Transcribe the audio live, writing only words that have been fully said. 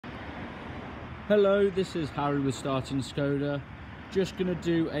Hello, this is Harry with Starting Skoda. Just going to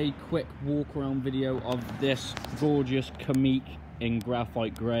do a quick walk around video of this gorgeous Kamiq in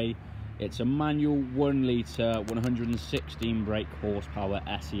graphite grey. It's a manual 1 litre 116 brake horsepower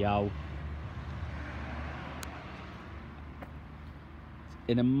SEL.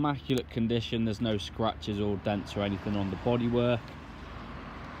 In immaculate condition, there's no scratches or dents or anything on the bodywork.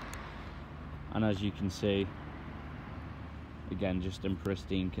 And as you can see, again, just in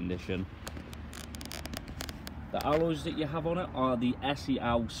pristine condition. The alloys that you have on it are the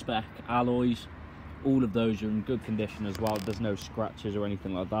SEL spec alloys. All of those are in good condition as well. There's no scratches or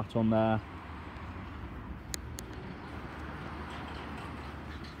anything like that on there.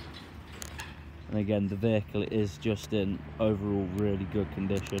 And again, the vehicle is just in overall really good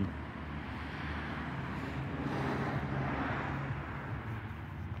condition.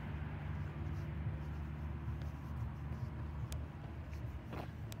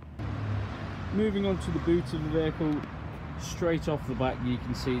 Moving on to the boot of the vehicle, straight off the back you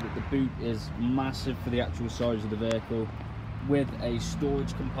can see that the boot is massive for the actual size of the vehicle, with a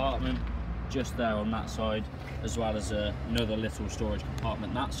storage compartment just there on that side, as well as another little storage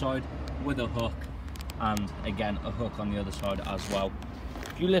compartment that side with a hook, and again a hook on the other side as well.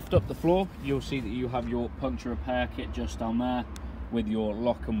 If you lift up the floor, you'll see that you have your puncture repair kit just down there with your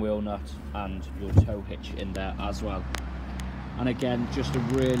lock and wheel nut and your tow hitch in there as well. And again, just a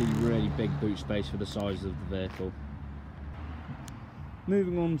really big boot space for the size of the vehicle.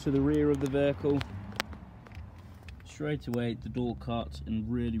 Moving on to the rear of the vehicle, straight away the door cart's in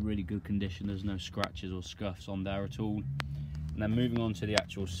really good condition. There's no scratches or scuffs on there at all. And then moving on to the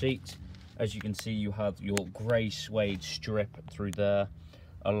actual seat, as you can see you have your grey suede strip through there,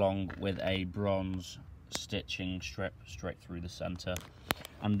 along with a bronze stitching strip straight through the centre.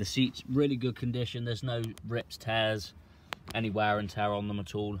 And the seat's really good condition. There's no rips, tears, any wear and tear on them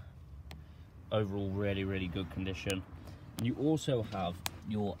at all. Overall really good condition. And you also have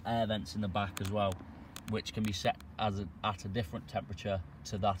your air vents in the back as well, which can be set at a different temperature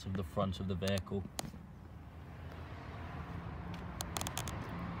to that of the front of the vehicle.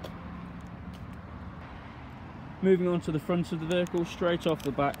 Moving on to the front of the vehicle, straight off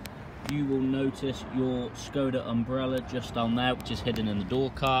the back you will notice your Skoda umbrella just down there, which is hidden in the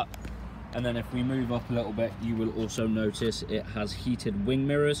door cart. And then if we move up a little bit, you will also notice it has heated wing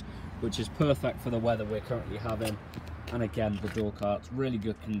mirrors, which is perfect for the weather we're currently having. And again, the door cart's really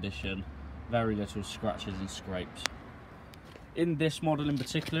good condition, very little scratches and scrapes. In this model in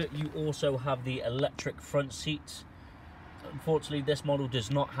particular, you also have the electric front seats. Unfortunately, this model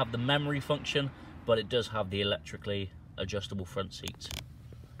does not have the memory function, but it does have the electrically adjustable front seats.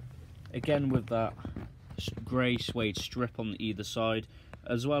 Again, with that grey suede strip on either side,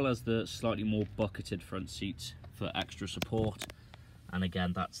 as well as the slightly more bucketed front seats for extra support. And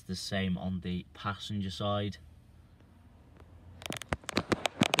again, that's the same on the passenger side.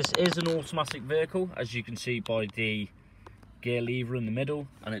 This is an automatic vehicle, as you can see by the gear lever in the middle,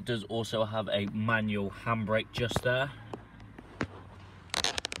 and it does also have a manual handbrake just there.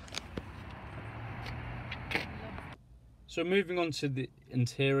 So moving on to the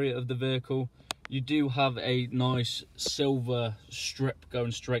interior of the vehicle, you do have a nice silver strip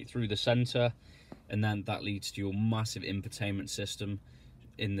going straight through the centre, and then that leads to your massive infotainment system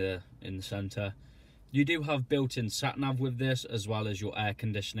in the centre. You do have built-in sat-nav with this, as well as your air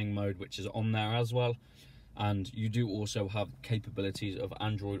conditioning mode, which is on there as well. And you do also have capabilities of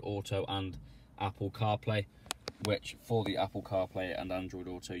Android Auto and Apple CarPlay, which for the Apple CarPlay and Android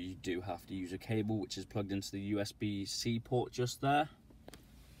Auto you do have to use a cable, which is plugged into the USB-C port just there.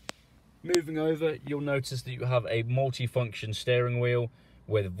 Moving over, you'll notice that you have a multi-function steering wheel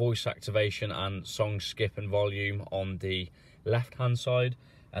with voice activation and song skip and volume on the left hand side,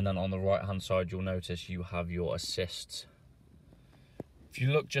 and then on the right hand side you'll notice you have your assists. If you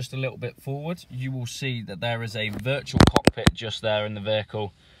look just a little bit forward, you will see that there is a virtual cockpit just there in the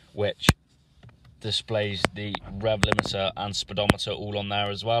vehicle, which displays the rev limiter and speedometer all on there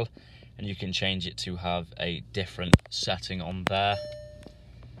as well, and you can change it to have a different setting on there.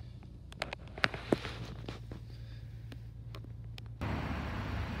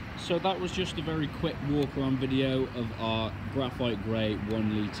 So that was just a very quick walk around video of our graphite grey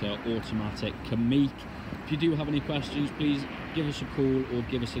 1 litre automatic Kamiq. If you do have any questions, please give us a call or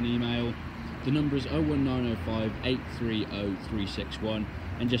give us an email. The number is 01905 830 361,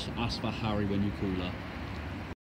 and just ask for Harry when you call up.